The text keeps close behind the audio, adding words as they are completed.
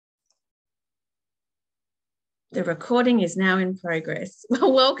The recording is now in progress.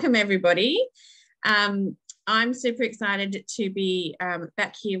 Well, welcome everybody. I'm super excited to be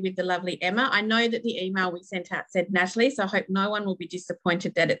back here with the lovely Emma. I know that the email we sent out said Natalie, so I hope no one will be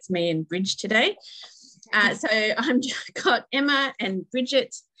disappointed that it's me and Bridge today. So I've got Emma and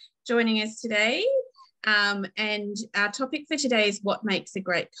Bridget joining us today. And our topic for today is what makes a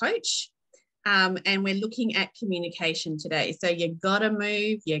great coach. And we're looking at communication today. So you gotta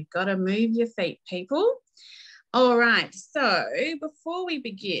move your feet, people. All right, so before we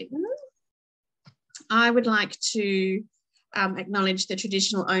begin, I would like to acknowledge the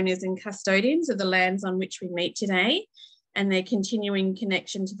traditional owners and custodians of the lands on which we meet today and their continuing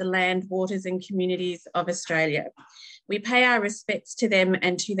connection to the land, waters and communities of Australia. We pay our respects to them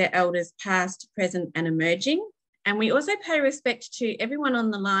and to their elders past, present and emerging. And we also pay respect to everyone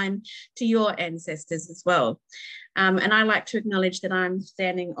on the line, to your ancestors as well. And I like to acknowledge that I'm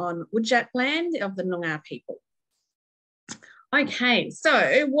standing on Whadjuk land of the Noongar people. Okay,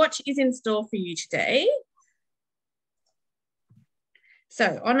 so what is in store for you today?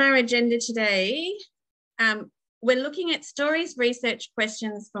 So on our agenda today, we're looking at stories, research,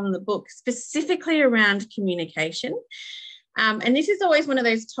 questions from the book, specifically around communication. And this is always one of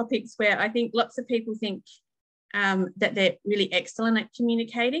those topics where I think lots of people think that they're really excellent at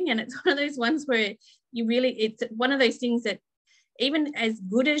communicating. And it's one of those ones where it's one of those things that even as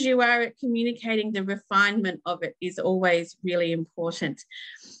good as you are at communicating, the refinement of it is always really important.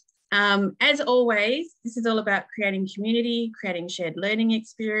 As always, this is all about creating community, creating shared learning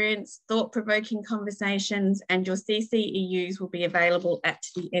experience, thought-provoking conversations, and your CCEUs will be available at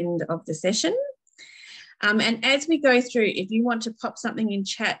the end of the session. And as we go through, if you want to pop something in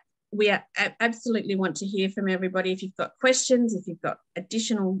chat, we absolutely want to hear from everybody. If you've got questions, if you've got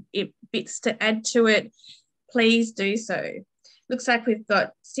additional bits to add to it, please do so. Looks like we've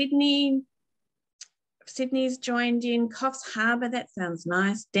got Sydney. Sydney's joined in. Coffs Harbour, that sounds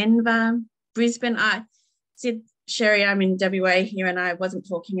nice. Denver, Brisbane. I said, Sherry, I'm in WA here and I wasn't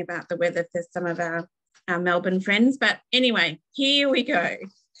talking about the weather for some of our Melbourne friends. But anyway, here we go.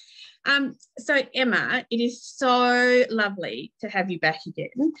 So Emma, it is so lovely to have you back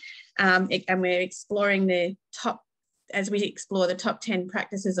again. And we're exploring as we explore the top 10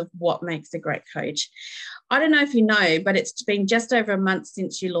 practices of what makes a great coach. I don't know if you know, but it's been just over a month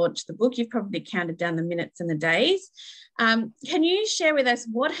since you launched the book. You've probably counted down the minutes and the days. Can you share with us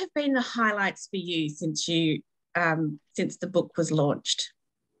what have been the highlights for you since the book was launched?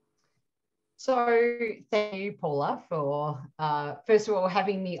 So thank you, Paula, for first of all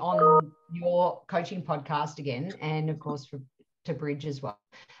having me on your coaching podcast again, and of course to Bridge as well.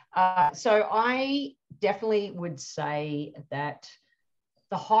 So I definitely would say that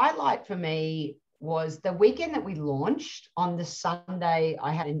the highlight for me was the weekend that we launched. On the Sunday,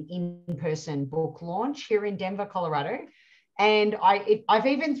 I had an in-person book launch here in Denver, Colorado. And I've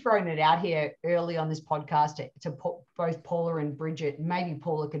even thrown it out here early on this podcast to both Paula and Bridget. Maybe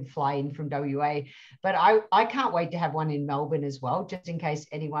Paula could fly in from WA, but I can't wait to have one in Melbourne as well, just in case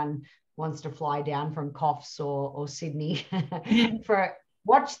anyone wants to fly down from Coffs or Sydney for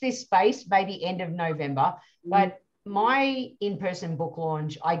watch this space, maybe end of November. But my in-person book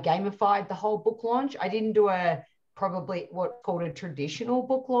launch, I gamified the whole book launch. I didn't do probably what's called a traditional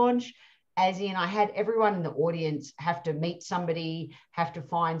book launch, as in I had everyone in the audience have to meet somebody, have to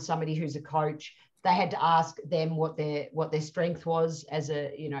find somebody who's a coach. They had to ask them what their strength was as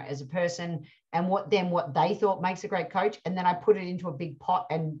a person, and what they thought makes a great coach. And then I put it into a big pot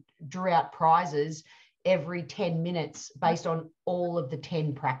and drew out prizes every 10 minutes based on all of the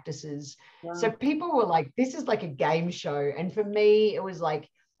 10 practices. Wow. So people were like, this is like a game show. And for me, it was like,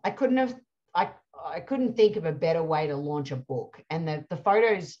 I couldn't think of a better way to launch a book. And the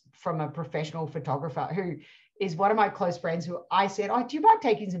photos from a professional photographer who is one of my close friends, who I said, oh, do you mind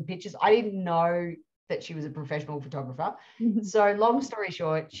taking some pictures? I didn't know that she was a professional photographer. Mm-hmm. So long story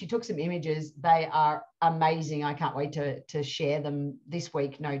short, she took some images. They are amazing. I can't wait to share them this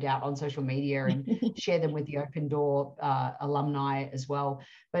week, no doubt, on social media and share them with the Open Door alumni as well.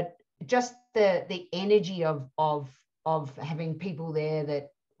 But just the energy of having people there that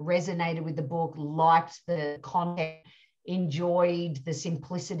resonated with the book, liked the content, enjoyed the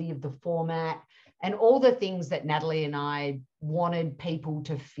simplicity of the format, and all the things that Natalie and I wanted people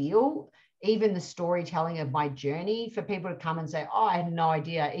to feel. Even the storytelling of my journey, for people to come and say, oh, I had no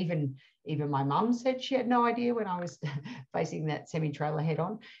idea. Even my mum said she had no idea when I was facing that semi-trailer head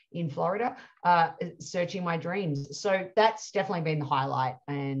on in Florida, searching my dreams. So that's definitely been the highlight.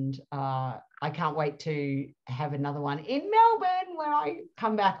 And I can't wait to have another one in Melbourne when I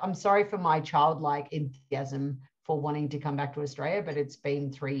come back. I'm sorry for my childlike enthusiasm for wanting to come back to Australia, but it's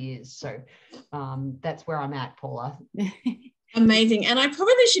been 3 years. So that's where I'm at, Paula. Amazing. And I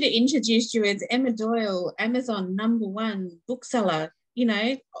probably should have introduced you as Emma Doyle, Amazon #1 bookseller, you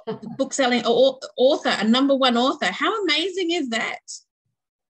know, book-selling author, a #1 author. How amazing is that?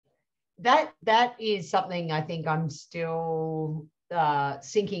 That is something I think I'm still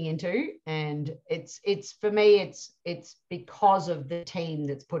sinking into, and it's for me, it's because of the team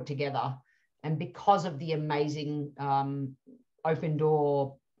that's put together, and because of the amazing open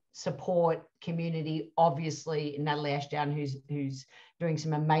door support community. Obviously, Natalie Ashdown, who's doing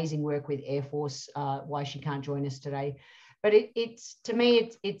some amazing work with Air Force, why she can't join us today. But it's to me,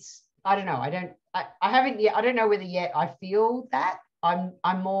 it's I don't know. I don't know whether yet I feel that.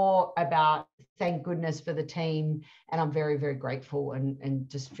 I'm more about thank goodness for the team, and I'm very, very grateful and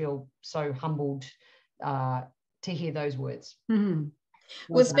just feel so humbled to hear those words. Mm-hmm.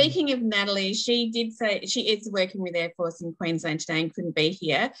 Well, speaking of Natalie, she did say she is working with Air Force in Queensland today and couldn't be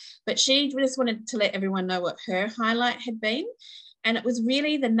here, but she just wanted to let everyone know what her highlight had been. And it was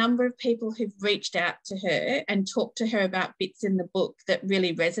really the number of people who've reached out to her and talked to her about bits in the book that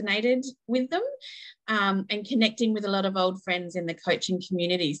really resonated with them, and connecting with a lot of old friends in the coaching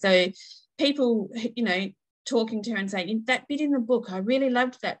community. So people, you know, talking to her and saying, that bit in the book, I really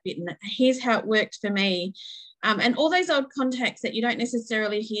loved that bit, and here's how it worked for me. And all those old contacts that you don't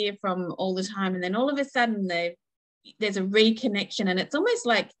necessarily hear from all the time. And then all of a sudden there's a reconnection, and it's almost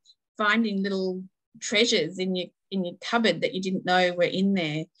like finding little treasures in your cupboard that you didn't know were in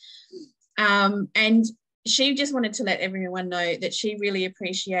there. And she just wanted to let everyone know that she really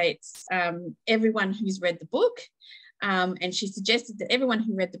appreciates everyone who's read the book. And she suggested that everyone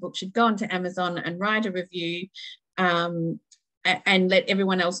who read the book should go onto Amazon and write a review, and let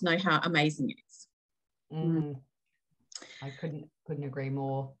everyone else know how amazing it is. I couldn't agree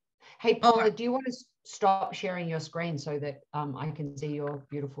more. Hey, Paula, do you want to stop sharing your screen so that I can see your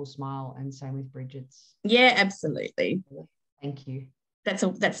beautiful smile, and same with Bridget's? Yeah, absolutely. Thank you. That's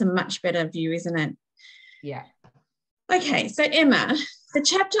a much better view, isn't it? Yeah. Okay, so Emma, the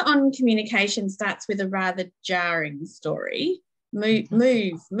chapter on communication starts with a rather jarring story. You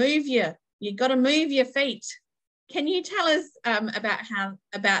got to move your feet. Can you tell us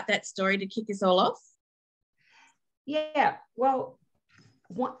about that story to kick us all off? Yeah, well,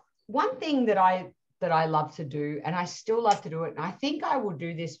 one thing that I love to do, and I still love to do it, and I think I will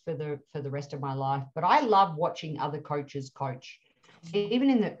do this for the rest of my life, but I love watching other coaches coach. Even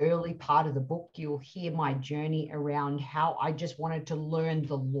in the early part of the book, you'll hear my journey around how I just wanted to learn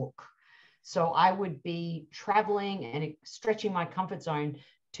the look. So I would be traveling and stretching my comfort zone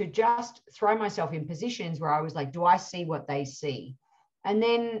to just throw myself in positions where I was like, do I see what they see? And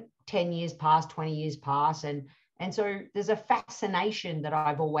then 10 years pass, 20 years pass, and so there's a fascination that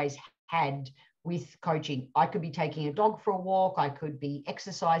I've always had with coaching. I could be taking a dog for a walk, I could be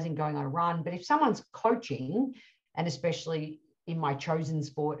exercising, going on a run, but if someone's coaching, and especially in my chosen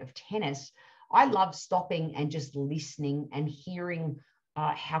sport of tennis, I love stopping and just listening and hearing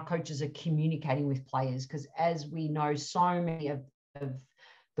how coaches are communicating with players, because as we know, so many of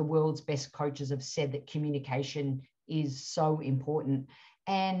the world's best coaches have said that communication is so important.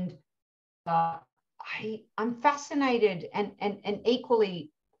 And I'm fascinated, and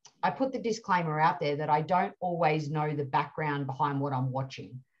equally, I put the disclaimer out there that I don't always know the background behind what I'm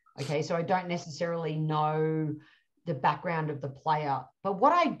watching. Okay, so I don't necessarily know the background of the player, but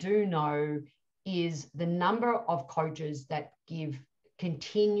what I do know is the number of coaches that give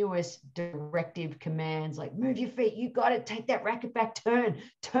continuous directive commands like move your feet, you got it, take that racket back, turn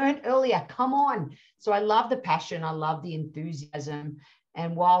earlier, come on. So I love the passion, I love the enthusiasm.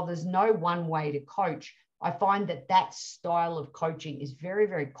 And while there's no one way to coach, I find that style of coaching is very,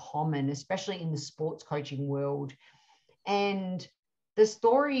 very common, especially in the sports coaching world. And the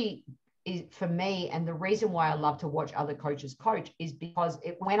story is, for me, and the reason why I love to watch other coaches coach is because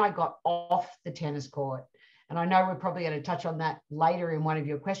when I got off the tennis court, and I know we're probably going to touch on that later in one of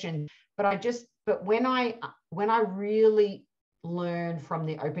your questions, but when I really learned from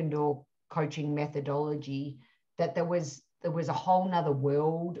the open door coaching methodology that there was a whole nother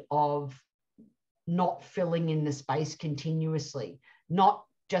world of not filling in the space continuously, not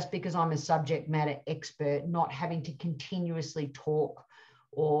just because I'm a subject matter expert, not having to continuously talk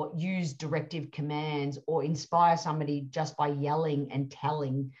or use directive commands or inspire somebody just by yelling and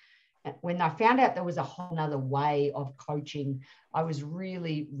telling. When I found out there was a whole nother way of coaching, I was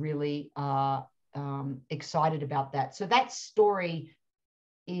really, really excited about that. So that story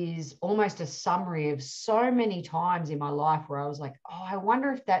is almost a summary of so many times in my life where I was like, oh, I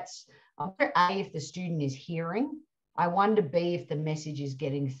wonder if A, if the student is hearing, I wonder B, if the message is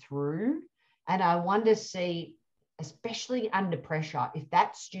getting through, and I wonder C, especially under pressure, if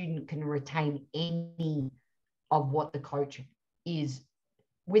that student can retain any of what the coach is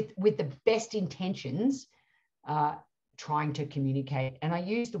with the best intentions, trying to communicate. And I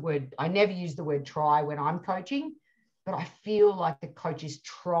never use the word try when I'm coaching, but I feel like the coach is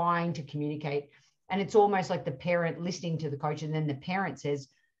trying to communicate. And it's almost like the parent listening to the coach, and then the parent says,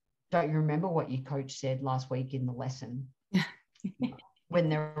 don't you remember what your coach said last week in the lesson? When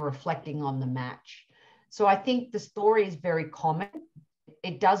they're reflecting on the match. So I think the story is very common.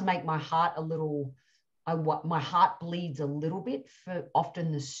 It does make my heart my heart bleeds a little bit for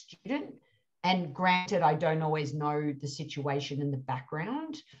often the student. And granted, I don't always know the situation and the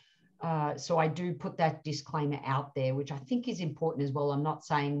background. So I do put that disclaimer out there, which I think is important as well. I'm not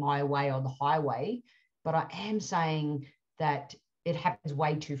saying my way or the highway, but I am saying that it happens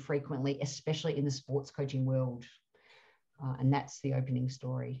way too frequently, especially in the sports coaching world. And that's the opening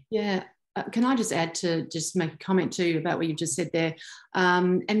story. Yeah. Can I just add to just make a comment too about what you've just said there?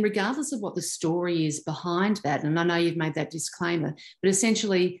 And regardless of what the story is behind that, and I know you've made that disclaimer, but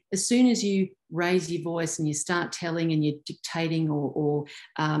essentially, as soon as you raise your voice and you start telling and you're dictating, or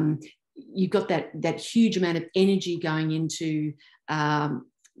you've got that huge amount of energy going into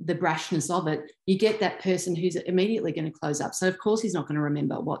the brashness of it, you get that person who's immediately going to close up. So of course he's not going to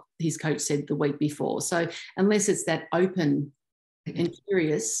remember what his coach said the week before. So unless it's that open and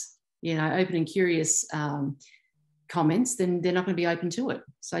curious comments, then they're not going to be open to it.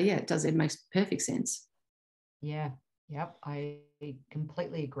 So yeah, it makes perfect sense. Yeah. Yep. I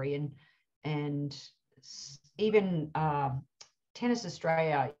completely agree. And even Tennis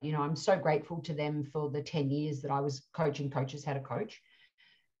Australia, I'm so grateful to them for the 10 years that I was coaching coaches how to coach.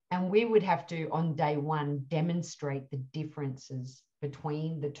 And we would have to, on day one, demonstrate the differences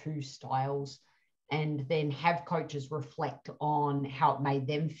between the two styles, and then have coaches reflect on how it made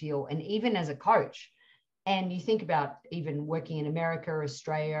them feel. And even as a coach, and you think about even working in America,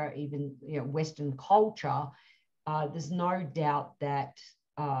 Australia, even Western culture, there's no doubt that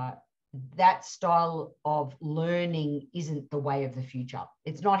that style of learning isn't the way of the future.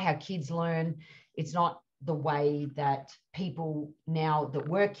 It's not how kids learn. It's not the way that people now that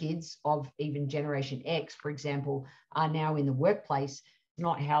were kids of even Generation X, for example, are now in the workplace,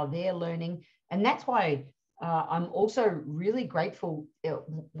 not how they're learning. And that's why I'm also really grateful.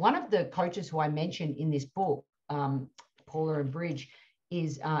 One of the coaches who I mentioned in this book, Paula and Bridge,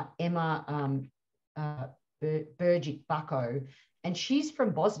 is Emma Burgic-Bako, and she's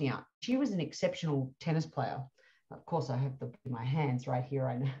from Bosnia. She was an exceptional tennis player. Of course, I have my hands right here,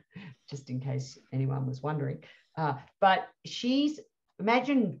 I know, just in case anyone was wondering. But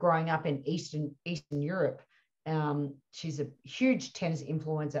imagine growing up in Eastern Europe. She's a huge tennis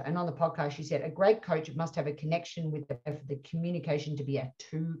influencer. And on the podcast, she said, a great coach must have a connection with the communication to be a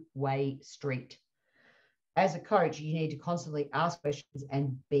two-way street. As a coach, you need to constantly ask questions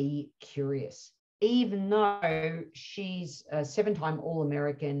and be curious. Even though she's a 7-time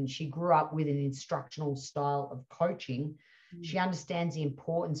All-American, she grew up with an instructional style of coaching. She understands the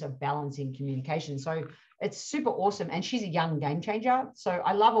importance of balancing communication. So it's super awesome. And she's a young game changer. So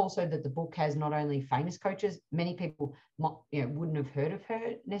I love also that the book has not only famous coaches, many people wouldn't have heard of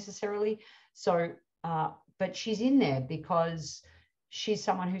her necessarily. So, but she's in there because she's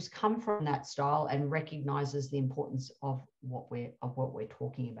someone who's come from that style and recognizes the importance of what we're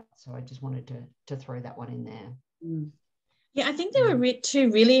talking about. So I just wanted to throw that one in there. Yeah, I think there were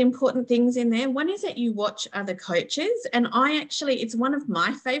two really important things in there. One is that you watch other coaches, and it's one of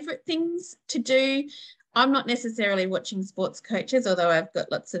my favorite things to do. I'm not necessarily watching sports coaches, although I've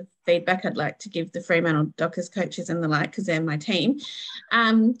got lots of feedback I'd like to give the Fremantle Dockers coaches and the like, because they're my team.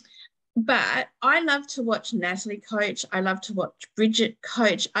 But I love to watch Natalie coach. I love to watch Bridget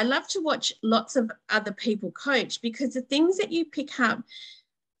coach. I love to watch lots of other people coach, because the things that you pick up,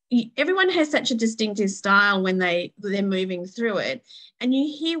 everyone has such a distinctive style when they're moving through it, and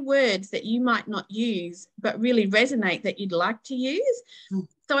you hear words that you might not use but really resonate that you'd like to use.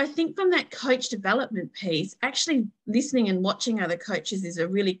 So I think from that coach development piece, actually listening and watching other coaches is a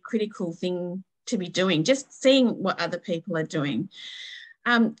really critical thing to be doing, just seeing what other people are doing.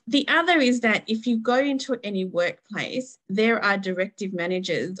 The other is that if you go into any workplace, there are directive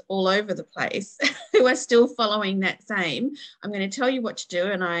managers all over the place who are still following that same, I'm going to tell you what to do,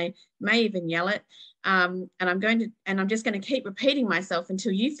 and I may even yell it, and I'm just going to keep repeating myself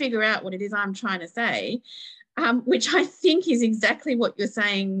until you figure out what it is I'm trying to say, which I think is exactly what you're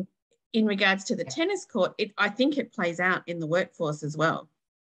saying in regards to the tennis court. I think it plays out in the workforce as well.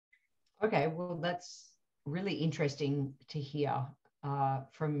 Okay, well, that's really interesting to hear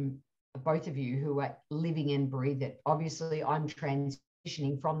from both of you who are living and breathe it. Obviously, I'm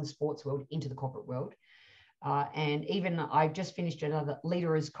transitioning from the sports world into the corporate world. And even I just finished another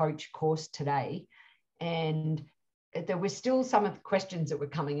Leader as Coach course today, and there were still some of the questions that were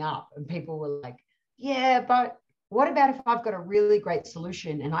coming up, and people were like, yeah, but what about if I've got a really great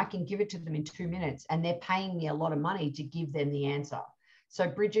solution and I can give it to them in 2 minutes and they're paying me a lot of money to give them the answer? So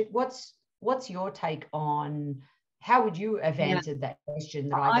Bridget, what's your take on how would you have answered that question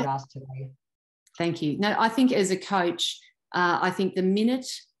that I got asked today? Thank you. No, I think as a coach, I think the minute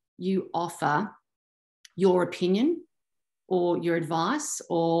you offer your opinion or your advice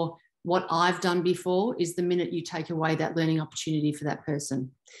or what I've done before is the minute you take away that learning opportunity for that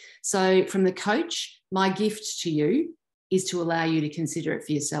person. So from the coach, my gift to you is to allow you to consider it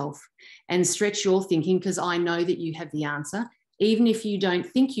for yourself and stretch your thinking, because I know that you have the answer. Even if you don't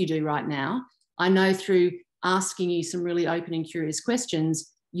think you do right now, I know through asking you some really open and curious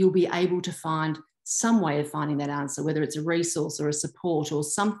questions, you'll be able to find some way of finding that answer, whether it's a resource or a support or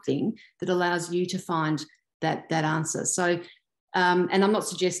something that allows you to find that answer. So, and I'm not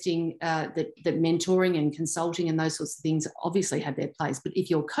suggesting that mentoring and consulting and those sorts of things obviously have their place, but if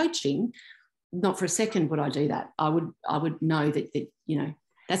you're coaching, not for a second would I do that. I would know that you know,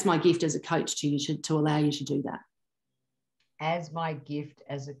 that's my gift as a coach to you, to allow you to do that. As my gift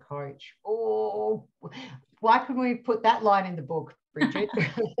as a coach. Oh, why couldn't we put that line in the book, Bridget?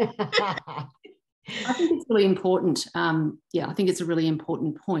 I think it's really important. I think it's a really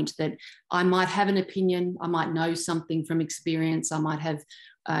important point that I might have an opinion, I might know something from experience, I might have,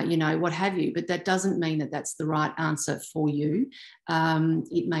 what have you, but that doesn't mean that that's the right answer for you.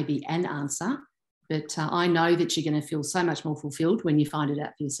 It may be an answer, but I know that you're going to feel so much more fulfilled when you find it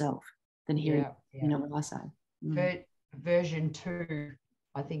out for yourself than hearing, what I say. Version 2,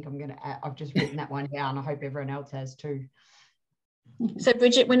 I think I'm going to add, I've just written that one down. I hope everyone else has too. So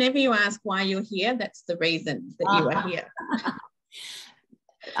Bridget, whenever you ask why you're here, that's the reason that you are here.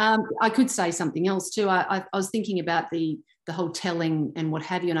 I could say something else too. I was thinking about the whole telling and what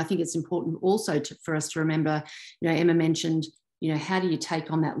have you, and I think it's important also for us to remember, Emma mentioned, how do you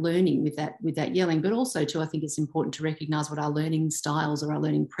take on that learning with that yelling, but also too, I think it's important to recognise what our learning styles or our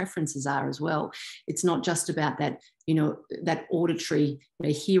learning preferences are as well. It's not just about that, that auditory,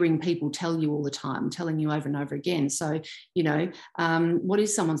 hearing people tell you all the time, telling you over and over again. So, what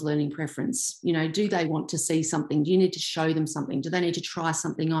is someone's learning preference? Do they want to see something? Do you need to show them something? Do they need to try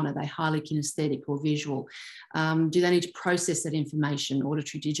something on? Are they highly kinesthetic or visual? Do they need to process that information,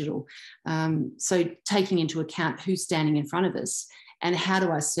 auditory, digital? So taking into account who's standing in front of us and how do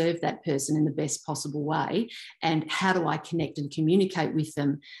I serve that person in the best possible way, and how do I connect and communicate with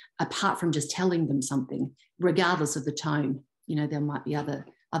them apart from just telling them something, regardless of the tone. There might be other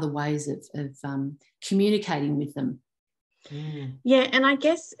ways of communicating with them. Yeah, and I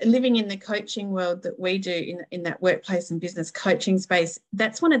guess living in the coaching world that we do in that workplace and business coaching space,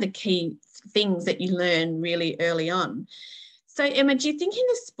 that's one of the key things that you learn really early on. So Emma, do you think in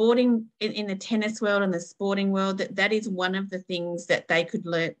the sporting, in the tennis world and the sporting world, that is one of the things that they could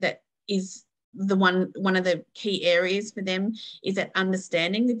learn, that is one of the key areas for them, is that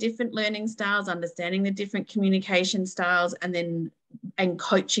understanding the different learning styles, understanding the different communication styles, and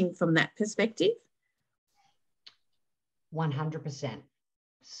coaching from that perspective? 100%.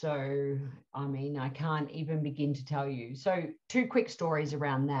 So, I can't even begin to tell you. So 2 quick stories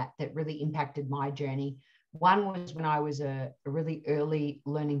around that really impacted my journey. One was when I was a really early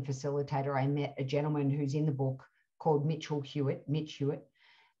learning facilitator. I met a gentleman who's in the book called Mitch Hewitt,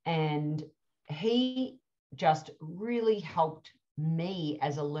 and he just really helped me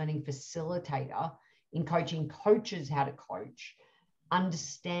as a learning facilitator in coaching coaches how to coach,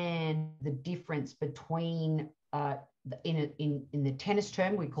 understand the difference between in the tennis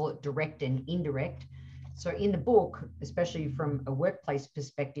term, we call it direct and indirect. So in the book, especially from a workplace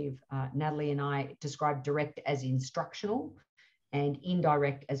perspective, Natalie and I describe direct as instructional and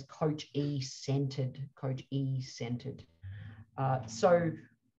indirect as coachee-centred. So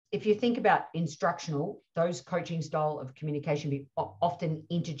if you think about instructional, those coaching style of communication be often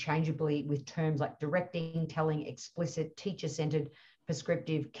interchangeably with terms like directing, telling, explicit, teacher-centered,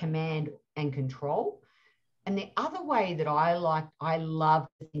 prescriptive, command, and control. And the other way that I love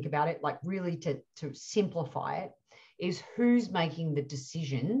to think about it, like really to simplify it, is who's making the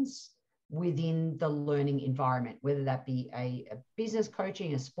decisions within the learning environment, whether that be a business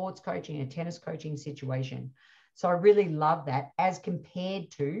coaching, a sports coaching, a tennis coaching situation. So I really love that, as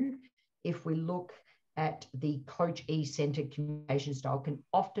compared to if we look at the coachee-centered communication style, can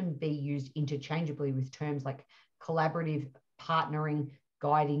often be used interchangeably with terms like collaborative, partnering,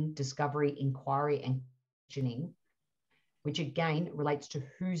 guiding, discovery, inquiry, and questioning, which again relates to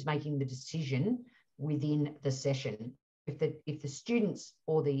who's making the decision within the session. if the students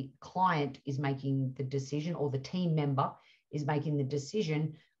or the client is making the decision, or the team member is making the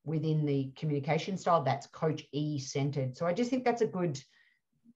decision within the communication style, that's coachee-centred. So I just think that's a good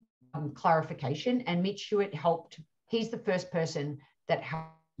clarification. And Mitch Hewitt he's the first person that helped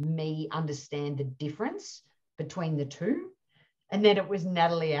me understand the difference between the two. And then it was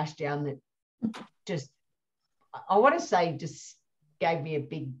Natalie Ashdown that just, I want to say, just gave me a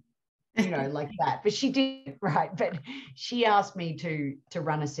big, like that. But she did, right? But she asked me to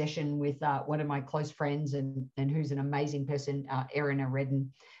run a session with one of my close friends and who's an amazing person, Erin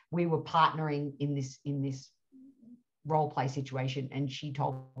Redden. We were partnering in this role play situation, and she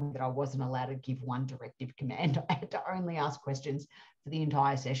told me that I wasn't allowed to give one directive command. I had to only ask questions for the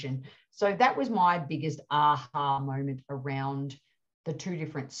entire session. So that was my biggest aha moment around the two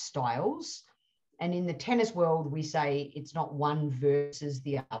different styles. And in the tennis world, we say it's not one versus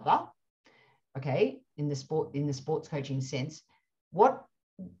the other. Okay, in the sports coaching sense. What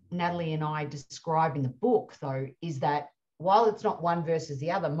Natalie and I describe in the book, though, is that while it's not one versus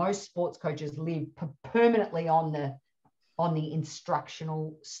the other, most sports coaches live permanently on the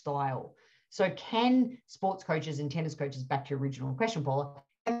instructional style. So can sports coaches and tennis coaches, back to your original question, Paula,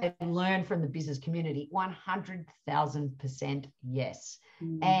 can they learn from the business community? 100,000% yes.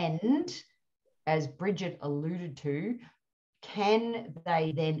 And as Bridget alluded to, can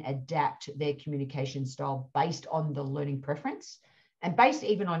they then adapt their communication style based on the learning preference and based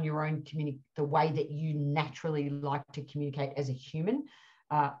even on your own the way that you naturally like to communicate as a human?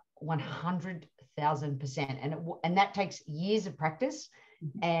 100,000%. And that takes years of practice.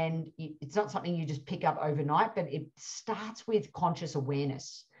 And it's not something you just pick up overnight, but it starts with conscious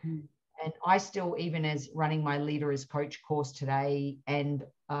awareness. And I still, even as running my Leader as Coach course today, and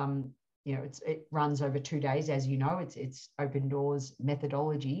it runs over 2 days, as you know, it's open doors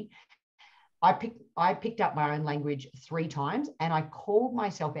methodology. I picked up my own language 3 times, and I called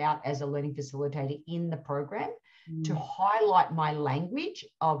myself out as a learning facilitator in the program to highlight my language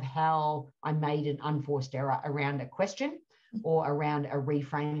of how I made an unforced error around a question or around a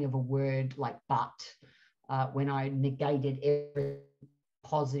reframing of a word like but, when I negated every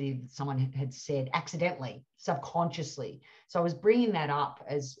positive someone had said accidentally, subconsciously. So I was bringing that up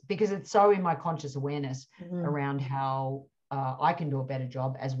because it's so in my conscious awareness around how I can do a better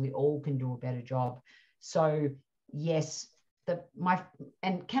job, as we all can do a better job. So yes,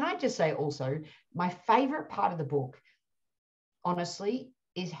 and can I just say also, my favorite part of the book, honestly,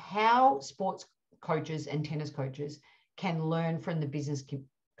 is how sports coaches and tennis coaches can learn from the business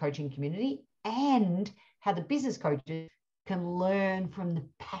coaching community, and how the business coaches can learn from the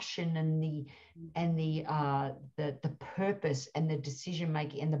passion and the purpose and the decision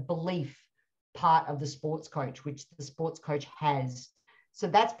making and the belief part of the sports coach, which the sports coach has. So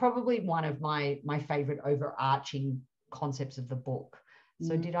that's probably one of my favorite overarching concepts of the book.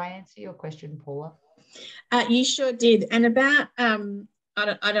 So did I answer your question, Paula? You sure did. And about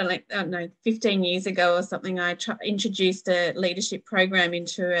I don't know, 15 years ago or something, I introduced a leadership program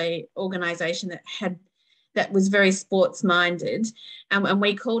into a organisation that was very sports minded, and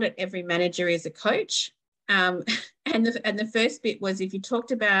we called it Every Manager is a Coach. And the first bit was, if you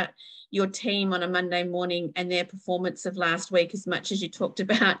talked about your team on a Monday morning and their performance of last week as much as you talked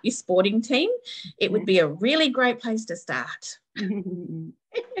about your sporting team, it would be a really great place to start. Love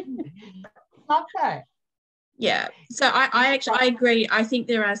that. Yeah, so I agree. I think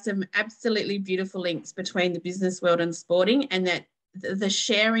there are some absolutely beautiful links between the business world and sporting, and that the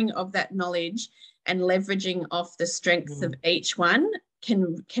sharing of that knowledge and leveraging off the strengths of each one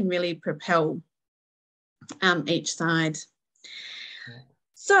can really propel each side.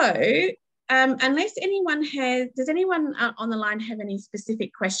 So unless anyone does anyone on the line have any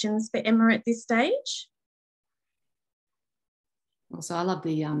specific questions for Emma at this stage? Also, I love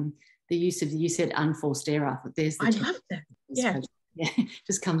the use of, you said unforced error. There's the I love that. Yeah. Yeah,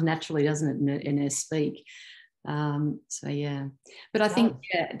 just comes naturally, doesn't it, in her speak. So yeah, but I think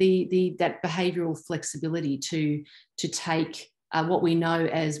that behavioural flexibility to take what we know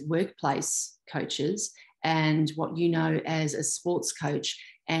as workplace coaches and what you know as a sports coach,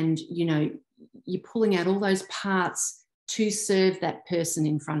 and you're pulling out all those parts to serve that person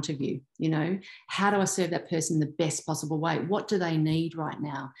in front of you. How do I serve that person the best possible way? What do they need right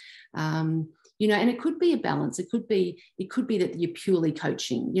now? And it could be a balance. It could be that you're purely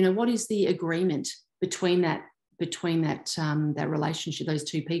coaching. What is the agreement between that relationship, those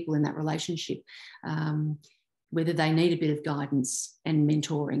two people in that relationship, whether they need a bit of guidance and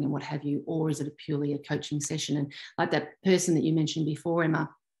mentoring and what have you, or is it purely a coaching session? And like that person that you mentioned before, Emma,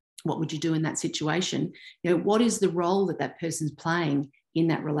 what would you do in that situation? What is the role that person's playing in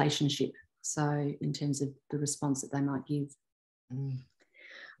that relationship? So in terms of the response that they might give.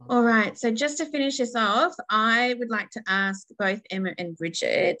 All right. So just to finish this off, I would like to ask both Emma and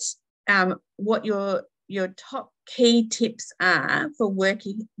Bridget what your top key tips are for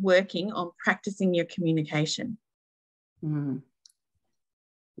working on practicing your communication.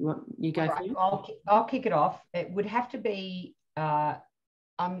 What you go right, for? I'll kick it off. It would have to be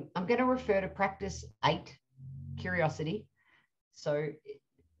I'm going to refer to practice 8, curiosity. So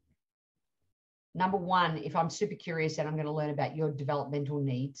number 1, if I'm super curious, and I'm going to learn about your developmental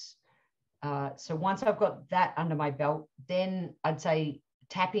needs. So once I've got that under my belt, then I'd say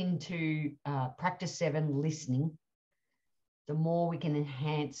tap into practice 7, listening. The more we can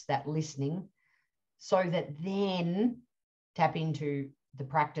enhance that listening, so that then tap into the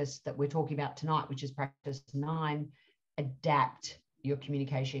practice that we're talking about tonight, which is practice 9, adapt your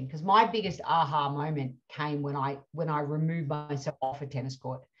communication. Because my biggest aha moment came when I removed myself off a tennis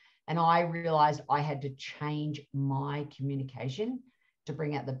court, and I realized I had to change my communication to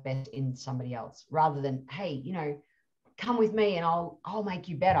bring out the best in somebody else, rather than, hey, come with me and I'll make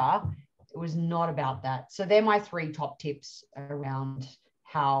you better. It was not about that. So they're my 3 top tips around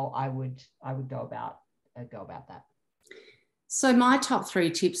how I would go about that. So my top 3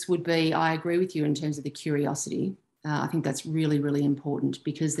 tips would be, I agree with you in terms of the curiosity. I think that's really, really important,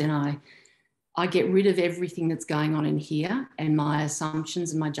 because then I get rid of everything that's going on in here, and my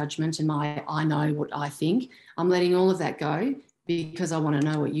assumptions and my judgment and I know what I think. I'm letting all of that go because I want to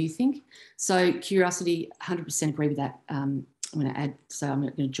know what you think. So curiosity, 100% agree with that. I'm going to add, so I'm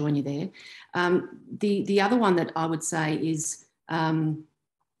going to join you there. The other one that I would say is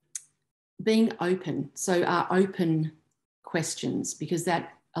being open. So open questions, because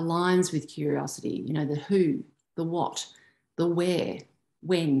that aligns with curiosity, the who, the what, the where,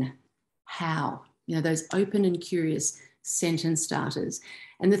 when, how, those open and curious sentence starters.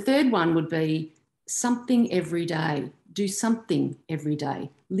 And the third one would be something every day. Do something every day.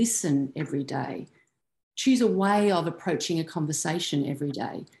 Listen every day. Choose a way of approaching a conversation every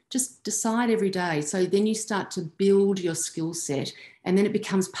day. Just decide every day. So then you start to build your skill set, and then it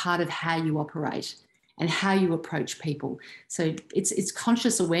becomes part of how you operate and how you approach people. So it's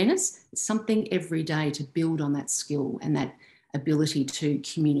conscious awareness. It's something every day to build on that skill and that ability to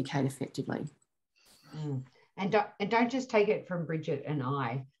communicate effectively. And don't just take it from Bridget and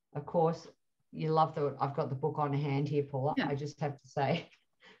I. Of course, you love I've got the book on hand here, Paula. Yeah. I just have to say,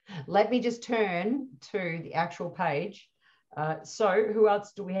 let me just turn to the actual page. So who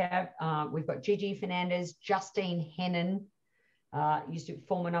else do we have? We've got Gigi Fernandez, Justine Hennon, used to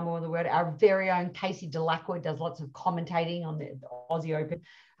former number 1 in the world. Our very own Casey Delacroix does lots of commentating on the Aussie Open.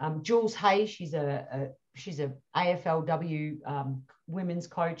 Jules Hay, she's a AFLW women's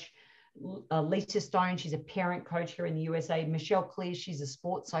coach. Lisa Stone, she's a parent coach here in the USA. Michelle Clear, she's a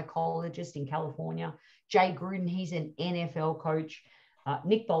sports psychologist in California. Jay Gruden, he's an NFL coach.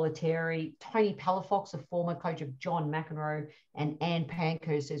 Nick Bollettieri, Tony Palafox, a former coach of John McEnroe, and Anne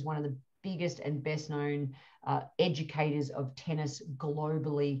Pankhurst, who's one of the biggest and best known educators of tennis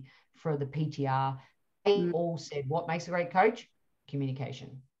globally for the PTR. They all said, what makes a great coach?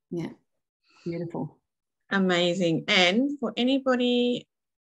 Communication. Yeah, beautiful. Amazing. And for anybody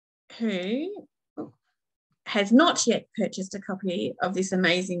who has not yet purchased a copy of this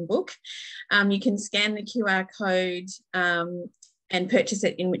amazing book, you can scan the QR code and purchase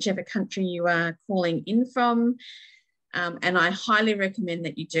it in whichever country you are calling in from. And I highly recommend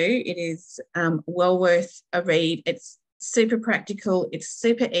that you do. It is well worth a read. It's super practical. It's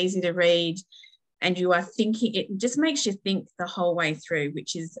super easy to read. And you are thinking, it just makes you think the whole way through,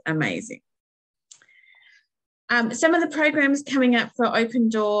 which is amazing. Some of the programs coming up for Open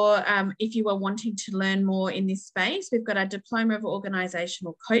Door, if you are wanting to learn more in this space, we've got our Diploma of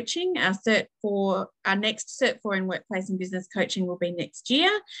Organisational Coaching. Our next Cert 4 in Workplace and Business Coaching will be next year.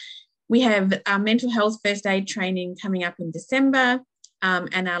 We have our mental health first aid training coming up in December,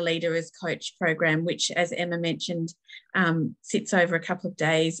 and our Leader as Coach program, which, as Emma mentioned, sits over a couple of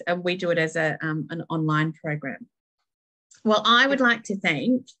days, and we do it as an online program. Well, I would like to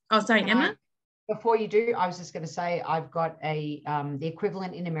thank, Emma? Before you do, I was just going to say I've got the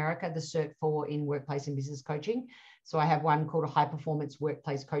equivalent in America, the Cert 4 in Workplace and Business Coaching. So I have one called a High Performance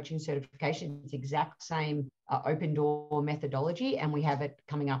Workplace Coaching Certification. It's the exact same Open Door methodology, and we have it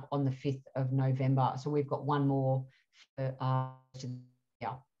coming up on the 5th of November. So we've got one more.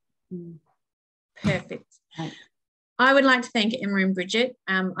 Perfect. I would like to thank Emma and Bridget.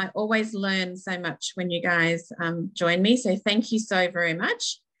 I always learn so much when you guys join me. So thank you so very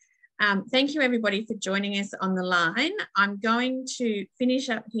much. Thank you, everybody, for joining us on the line. I'm going to finish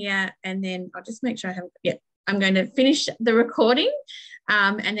up here, and then I'll just make sure I have, I'm going to finish the recording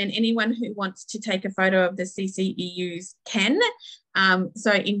And then anyone who wants to take a photo of the CCEUs can.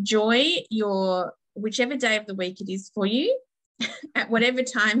 So enjoy your whichever day of the week it is for you, at whatever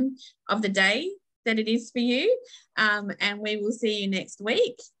time of the day that it is for you. And we will see you next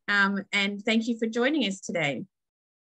week. And thank you for joining us today.